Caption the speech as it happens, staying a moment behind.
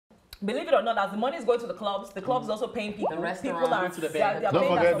believe it or not, as the money is going to the clubs also paying people. The restaurants. People are to the bank.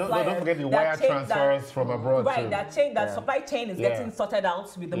 Don't forget the wire transfers from abroad. Right, that supply chain is getting sorted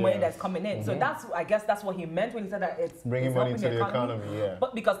out with the money that's coming in. So I guess that's what he meant when he said that it's bringing money to the economy.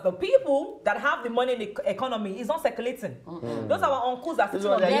 But because the people that have the money in the economy is not circulating. Those are our uncles that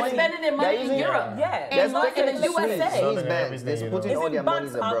they're spending their money in Europe. And not in the USA. These banks, they're putting all their money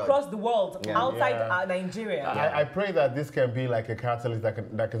abroad. Across the world, outside Nigeria. I pray that this can be like a catalyst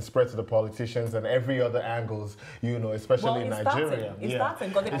that can spread to the politicians and every other angles, especially in Nigeria. It's starting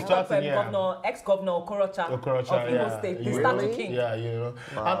because they picked up ex-governor Okorocha of Imo State. They started king.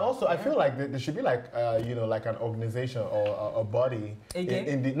 And also I feel like there should be like like an organization or a body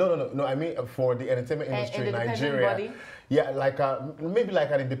in the no. I mean for the entertainment industry in Nigeria. Body? Yeah, like maybe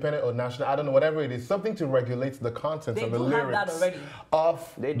like an independent or national, I don't know, whatever it is, something to regulate the content and the lyrics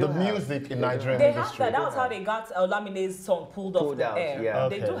of the music in Nigerian industry. That was how they got Olamide's song pulled off the air. Yeah.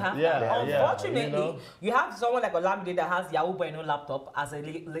 They do have that. Unfortunately, you have someone like Olamide that has Yahoo Boy no laptop as a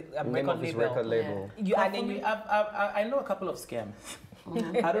record label. I know a couple of scams.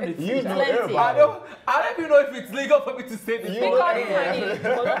 I don't know. I don't even know if it's legal for me to say this.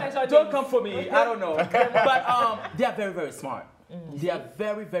 Don't come for me. I don't know. But they are very, very smart. They are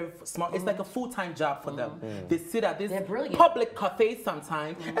very, very smart. It's like a full-time job for them. They sit at this public cafes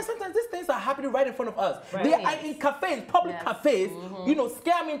sometimes, and sometimes these things are happening right in front of us. They are in cafes, public cafes,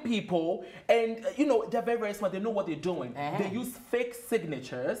 scamming people, and they're very, very smart. They know what they're doing. They use fake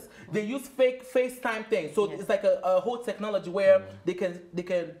signatures. They use fake FaceTime things. So it's like a whole technology where they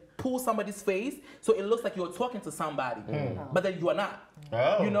can pull somebody's face so it looks like you're talking to somebody, but then you are not.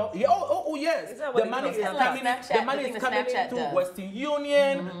 Oh. Yes. The money is coming in through Western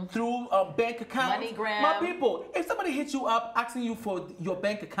Union, through bank accounts. MoneyGram. My people, if somebody hits you up asking you for your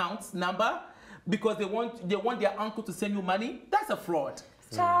bank account number because they want their uncle to send you money, that's a fraud.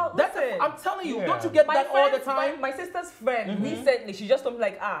 Child, I'm telling you, don't you get that all the time? My sister's friend recently, she just told me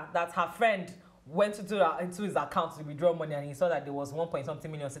like, that her friend went into his account to withdraw money and he saw that there was 1.something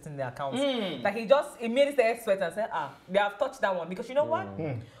million sitting in the account. Like he just immediately expert and said, they have touched that one because you know what?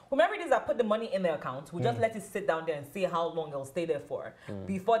 Whomever it is that put the money in the account, we just let it sit down there and see how long it'll stay there for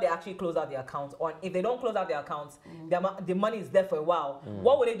before they actually close out the account. Or if they don't close out the account, the money is there for a while.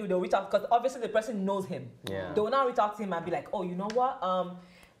 What will they do? They'll reach out because obviously the person knows him. They will now reach out to him and be like, oh, you know what?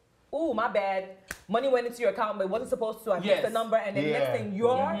 Oh, my bad. Money went into your account, but it wasn't supposed to. I missed the number, and then next thing,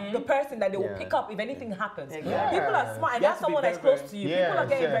 you're the person that they will pick up if anything happens. People are smart, and that's someone that's close to you. People are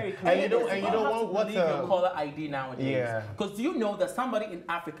getting very close. And you don't want what's your caller ID nowadays. Because do you know that somebody in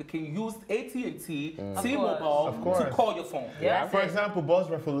Africa can use AT&T, T-Mobile to call your phone? For example, Buzz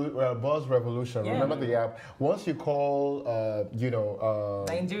Revolution. Remember the app? Once you call,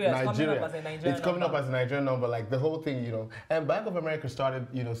 Nigeria, it's coming up as a Nigerian number. Like the whole thing, And Bank of America started,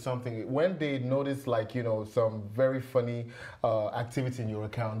 something when they noticed some very funny activity in your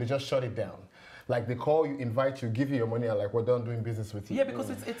account, they just shut it down. Like they call you, invite you, give you your money, and like we're done doing business with you. Yeah,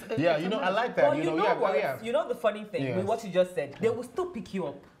 because it's I like that. Well, you know the funny thing with what you just said, they will still pick you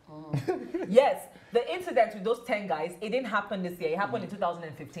up. Yes, the incident with those 10 guys, it didn't happen this year. It happened in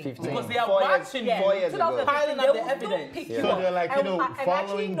 2015. Because they are watching 4 years ago. Piling up the evidence. So they're like,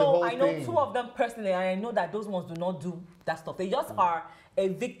 following the whole thing. I know 2 of them personally, and I know that those ones do not do that stuff. They just are a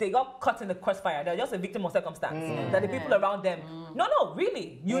victim. They got caught in the crossfire. They're just a victim of circumstance. That the people around them. No,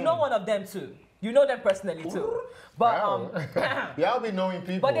 really. You know one of them too. You know them personally too. But I'll be knowing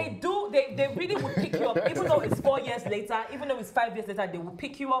people. But they really would pick you up, even though it's 4 years later, even though it's 5 years later, they will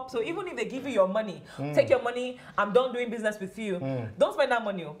pick you up. So even if they give you your money, take your money, I'm done doing business with you. Don't spend that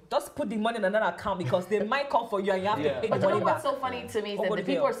money. Just put the money in another account because they might come for you and you have to pay the money back. What's so funny to me is that the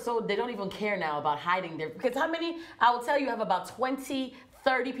people are they don't even care now about hiding their, because how many, I will tell you, I have about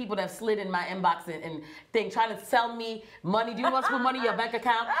 30 people that have slid in my inbox and trying to sell me money. Do you want to put money in your bank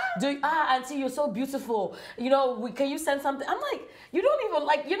account? Auntie, you're so beautiful. Can you send something? I'm like, you don't even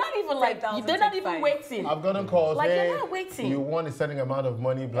you're not even they're not even waiting. I've gotten calls, you're not waiting. You want a certain amount of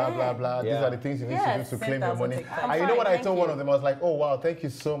money, blah, blah, blah. These are the things you need to do to claim your money. And you know what I told one of them? I was like, oh, wow, thank you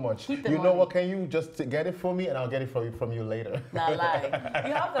so much. You know what, can you just get it for me and I'll get it from you later? Not lie.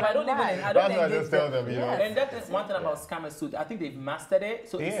 You have them, I don't That's what I just tell them, And that is one thing about scammers too. I think they've mastered it.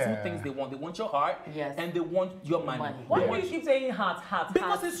 So it's 2 things they want. They want your heart and they want your money. Why do you keep saying heart?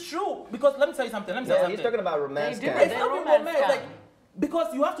 Because it's true. Because let me tell you something. He's talking about romance. It's not romance.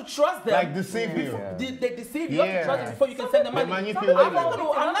 Because you have to trust them. Like deceive you. They deceive you. You have to trust them before you can send them money. I'm not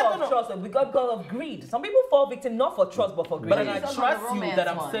going to trust because of greed. Some people fall victim not for trust but for greed. But I trust you that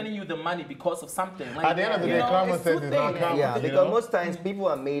I'm sending you the money because of something. Like, at the end of the day, common sense is not common. Yeah, because most times people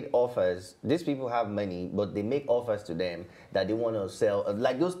are made offers. These people have money, but they make offers to them that they want to sell.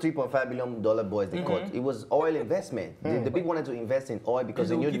 Like those $3.5 billion boys they caught. It was oil investment. The people wanted to invest in oil because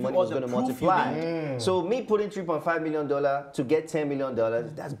they knew the money was going to multiply. So me putting $3.5 million to get $10 million,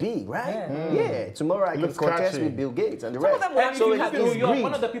 that's big, right? Yeah. Tomorrow I can contest with Bill Gates and the rest. So it's greed.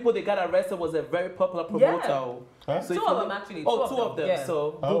 One of the people they got arrested was a very popular promoter. So two of them actually. Oh, two of them. Yeah.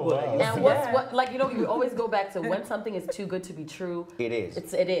 So Google it. And what like you always go back to when something is too good to be true. It is.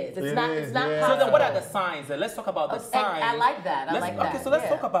 It is. It's not. So then, what are the signs? Let's talk about the signs. I like that. Okay, so let's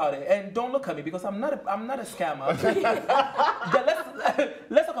talk about it. And don't look at me because I'm not a scammer.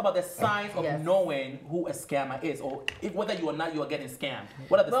 Let's talk about the signs of knowing who a scammer is, or whether you or not you are getting scammed.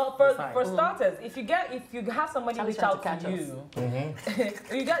 What are the signs? For starters, if you have somebody reach out to you,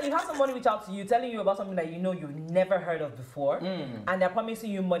 you have somebody reach out to you telling you about something that you know you never heard of before, and they're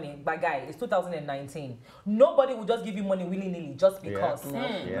promising you money. But guy, it's 2019. Nobody will just give you money willy-nilly just because.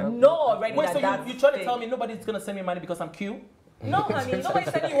 No, already. Wait, so you try to tell me nobody's gonna send me money because I'm cute? No, honey, nobody's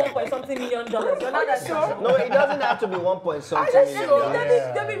sending you $1.something million. You're not that sure? No, it doesn't have to be $1.something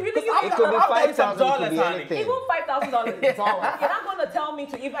million. They'll be really it could be $5,000, it could be anything. Even $5,000 is all. You're not going to tell me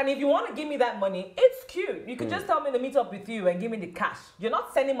to, if you want to give me that money, it's cute. You could just tell me to meet up with you and give me the cash. You're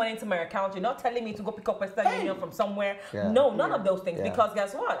not sending money into my account. You're not telling me to go pick up Western Union from somewhere. No, none of those things. Because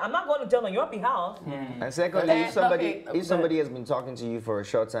guess what? I'm not going to jail on your behalf. And secondly, if somebody has been talking to you for a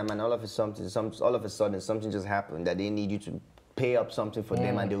short time and all of a sudden something just happened that they need you to pay up something for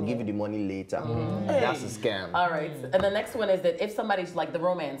them and they'll give you the money later. That's a scam. All right. And the next one is that if somebody's like the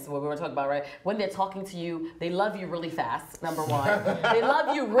romance, what we were talking about, right? When they're talking to you, they love you really fast, number one. They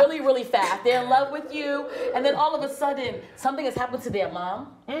love you really, really fast. They're in love with you. And then all of a sudden, something has happened to their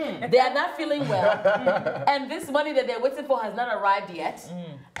mom. They are not feeling well. And this money that they're waiting for has not arrived yet.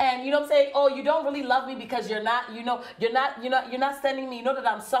 And you know what I'm saying? Oh, you don't really love me because you're not sending me. You know that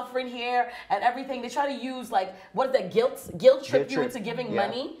I'm suffering here and everything. They try to use like, what is that, guilt trip you into giving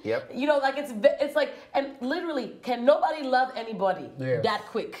money. You know, like it's like, and literally, can nobody love anybody that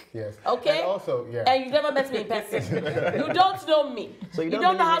quick? Okay? And also, and you never met me in person. You don't know me. So you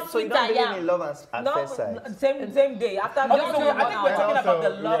don't know how sweet I am. In love at first sight. Same day. After I think we're talking about the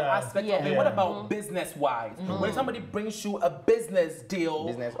love aspect of it. What about business-wise? When somebody brings you a business deal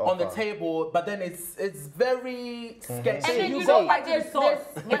on the table, but then it's very sketchy. And then you know, like there's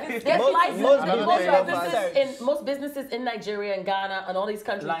most businesses in Nigeria and Ghana and all these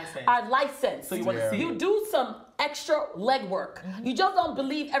countries are licensed. So you want to see you do some extra legwork. You just don't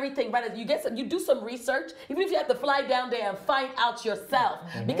believe everything right. You do some research, even if you have to fly down there and find out yourself.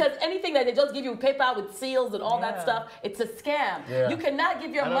 Because anything that they just give you paper with seals and all that stuff, it's a scam. You cannot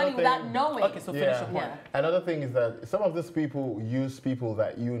give your money without knowing. Okay, so finish your point. Another thing is that some of these people use people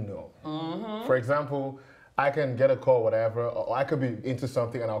that you know. For example, I can get a call, whatever, or I could be into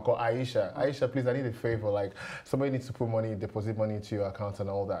something and I'll call Aisha. Aisha, please, I need a favor. Like, somebody needs to put money, deposit money into your account and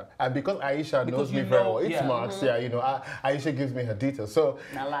all that. And because Aisha knows me very well, it's Marks, you know, Aisha gives me her details. So,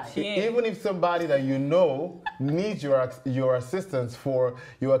 even if somebody that you know needs your assistance for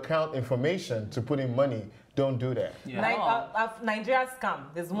your account information to put in money, don't do that. Nigeria scam.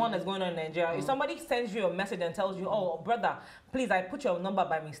 There's one that's going on in Nigeria. If somebody sends you a message and tells you, oh, brother, please, I put your number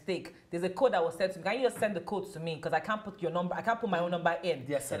by mistake. There's a code that was sent to me. Can you just send the code to me? Because I can't put your number, I can't put my own number in.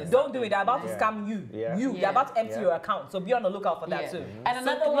 Don't do it. They're about to scam you. They're about to empty your account. So be on the lookout for that too. And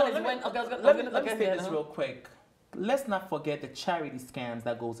another one is when, let me say this real quick. Let's not forget the charity scams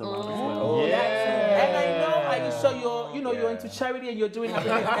that goes around as well. And I know, Aisha, you're into charity and you're doing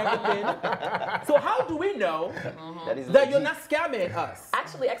everything. So how do we know that you're not scamming us?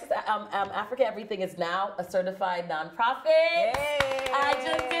 Actually, Africa Everything is now a certified nonprofit. I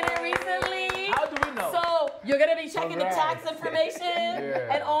just did it recently. How do we know? So you're gonna be checking the tax information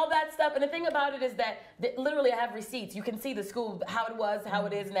and all that stuff. And the thing about it is that literally I have receipts. You can see the school, how it was, how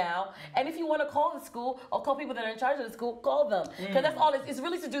it is now. And if you want to call the school or call people that are in charge of the school, call them. Because that's all it's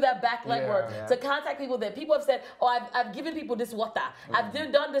really to do that back legwork, to contact people that people have said, oh, I've given people this water. I've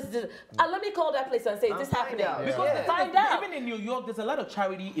done this. Let me call that place and say, is this happening? Because find out. Even in New York, there's a lot of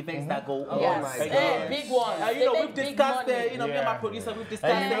charity events that go on. Big ones. We've discussed it. Me and my producer, we've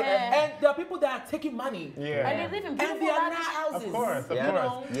discussed it. And there are people that are taking money. And they live in beautiful lavish houses. Of course.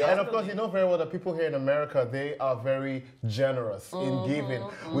 And of course, you know very well that people here in America, they are very generous in giving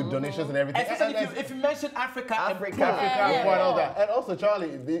with donations and everything. Especially if you mention Africa Africa and all that. And also,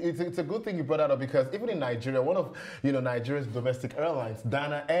 Charlie, it's a good thing you brought that up because even in Nigeria, one of Nigeria's domestic airlines,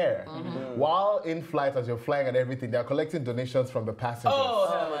 Dana Air, while in flight as you're flying and everything, they're collecting donations from the passengers.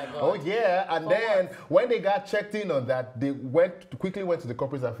 Oh my God. Oh yeah, and then when they got checked in on that, they quickly went to the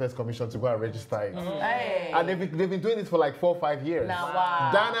Corporate Affairs Commission to go and register it. And they've been doing this for like 4 or 5 years. Now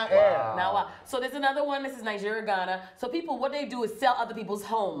wow. Dana Air. Now wow. So there's another one. This is Nigeria, Ghana. So people, what they do is sell other people's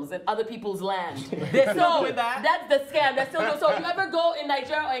homes and other people's land. They're still doing that. That's the scam. They're still doing. So if you ever go in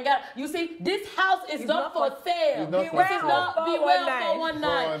Nigeria or in Ghana, you see this house is not for sale. Beware of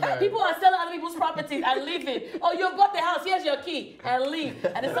 419. People are selling other people's properties and leaving. Oh, you bought the house. Here's your key and leave.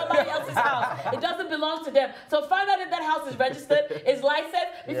 And it's somebody else's house. It doesn't belong to them. So find out if that house is registered, is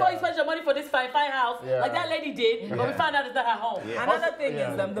licensed before you spend your money for this fine house, like that lady did. But we found out it's not her home. Another thing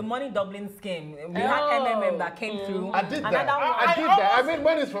is the money doubling scheme. We had MMM that came through. I did that. I did that. I made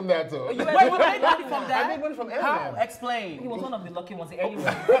money from that too. Wait, you made money from that? I made money from MMM. How? Explain. He was one of the lucky ones. The early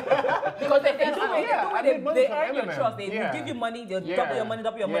ones. Because they earn your trust. They will give you money. They'll double your money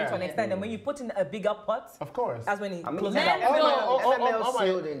to an extent. And when you put in a bigger pot, of course, that's when it closes out. MML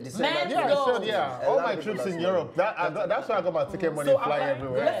sailed in December. All my trips in Europe. That's why I got my ticket money flying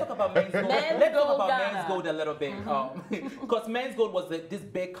everywhere. Let's talk about Men's Gold. Let's talk about Men's Gold a little bit. Because Men's Gold was this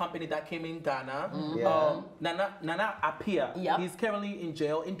big company that came in Ghana. Nana Appiah. He's currently in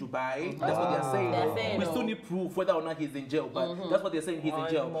jail in Dubai. That's what they're saying. We still need proof whether or not he's in jail, but that's what they're saying, he's in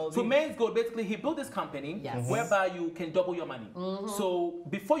jail. So Men's Gold, basically, he built this company whereby you can double your money. So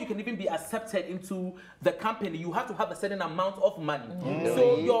before you can even be accepted into the company, you have to have a certain amount of money.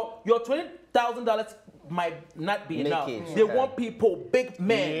 So your $20,000 might not be enough. They want people, big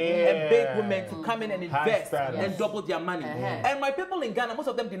men and big women, to come in and invest and double their money. And my people in Ghana, most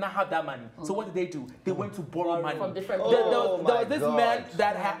of them did not have that money. So what did they do? They went to borrow money. From different there was this man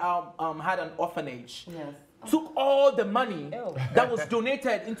that had an orphanage. Took all the money that was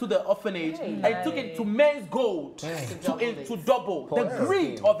donated into the orphanage and took it to Men's Gold to double. The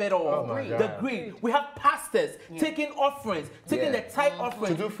greed of it all. The greed. We have pastors taking offerings, taking the tithe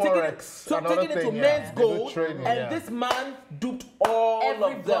offerings, to do forex, taking it to Men's Gold, and this man duped all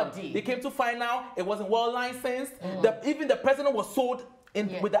of them. They came to find out it wasn't well licensed. Even the president was sold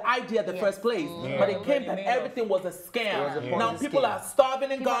with the idea in the first place, but it came that everything was a scam. Now people are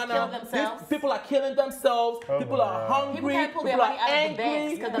starving in Ghana. People are killing themselves. People are hungry. People are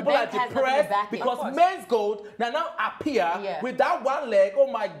angry. People are depressed because Men's Gold, now Appiah, with that one leg,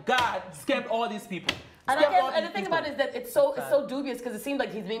 oh my God, scammed all these people. And the thing about it is that it's so dubious because it seems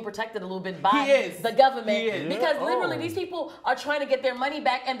like he's being protected a little bit by the government. Because literally these people are trying to get their money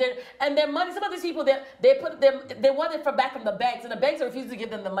back, and their money. Some of these people they want it back from the banks, and the banks are refusing to give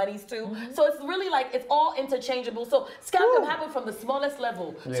them the monies too. So it's really like it's all interchangeable. So scam can happen from the smallest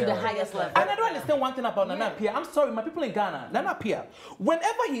level to the highest level. And I don't understand one thing about Nana Appiah. I'm sorry, my people in Ghana, Nana Appiah,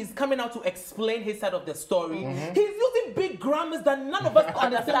 whenever he's coming out to explain his side of the story, he's using big grammars that none of us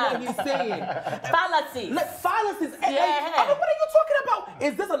understand what he's saying. Fallacy. Fallacies. What are you talking about?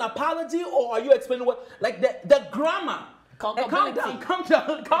 Is this an apology or are you explaining what? Like the grammar. Calm down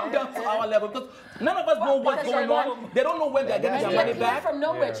to our level because none of us know what's going on. They don't know when they're getting their money back. From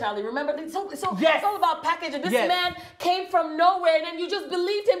nowhere, Charlie. Remember, it's all about packaging. This man came from nowhere, and then you just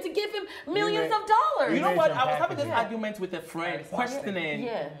believed him to give him millions of dollars. You know what? I was having this argument with a friend, questioning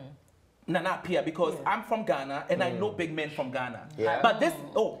Nana Appiah because I'm from Ghana and I know big men from Ghana. But there's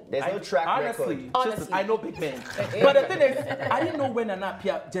no track record. Honestly, I know big men. But the thing is, I didn't know where Nana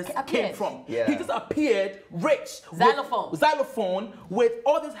Appiah just came from. He just appeared rich. Xylophone with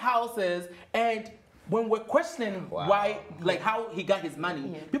all these houses, and when we're questioning why, like how he got his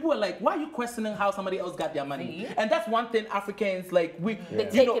money, people were like, why are you questioning how somebody else got their money? And that's one thing Africans, like, they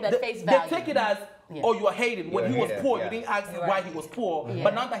take it at face value. They take it as, oh, you are hating. When he was poor, you didn't ask why he was poor.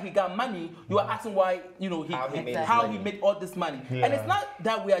 But now that he got money, you are asking why, how he made all this money. And it's not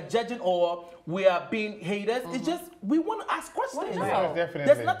that we are judging or we are being haters. It's just we want to ask questions.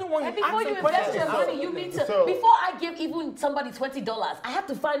 There's nothing wrong with asking questions. Before you invest your money, you need to. Before I give even somebody $20, I have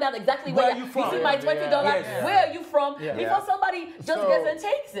to find out exactly where you from. You see my $20. Where are you from? Before somebody just gets and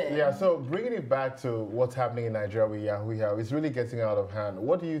takes it. Yeah. So bringing it back to what's happening in Nigeria with Yahoo, it's really getting out of hand.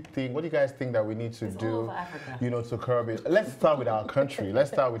 What do you think? What do you guys think that we need to do, to curb it? Let's start with our country.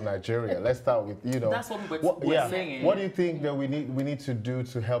 Let's start with Nigeria. Let's start with, That's what we're saying. What do you think that we need to do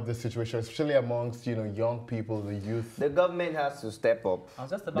to help this situation, especially amongst, young people, the youth? The government has to step up.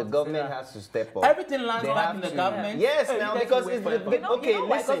 The government has to step up. Everything lands back in the government. Yes, now because listen.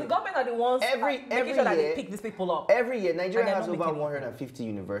 The government are the ones every year they pick these people up. Every year, Nigeria has over 150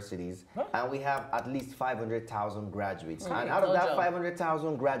 universities, and we have at least 500,000 graduates. And out of that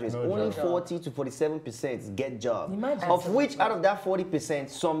 500,000 graduates, only 40 to 47% get jobs. Imagine. Of which, out of that 40%,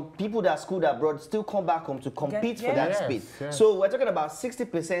 some people that schooled abroad still come back home to compete for that space. Yes. So we're talking about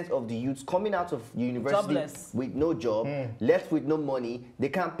 60% of the youths coming out of university with no job, left with no money. They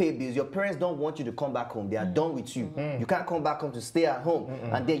can't pay bills. Your parents don't want you to come back home. They are done with you. You can't come back home to stay at home,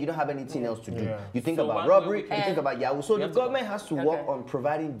 and then you don't have anything else to do. You think about robbery, you think about Yahoo. So the government has to work on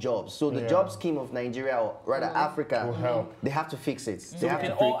providing jobs. So the job scheme of Nigeria, or rather Africa, they have to fix it. They have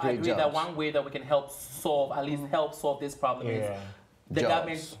to all create agree jobs. that one way that we can help solve, at least help solve this problem is the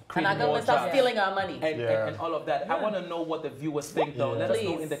government and our government stop stealing our money and all of that. I want to know what the viewers think though. Let us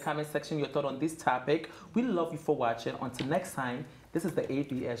know in the comment section your thought on this topic. We love you for watching. Until next time, this is the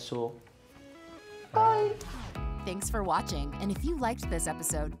ABS show. Bye. Thanks for watching. And if you liked this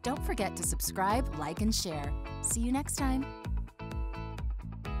episode, don't forget to subscribe, like, and share. See you next time.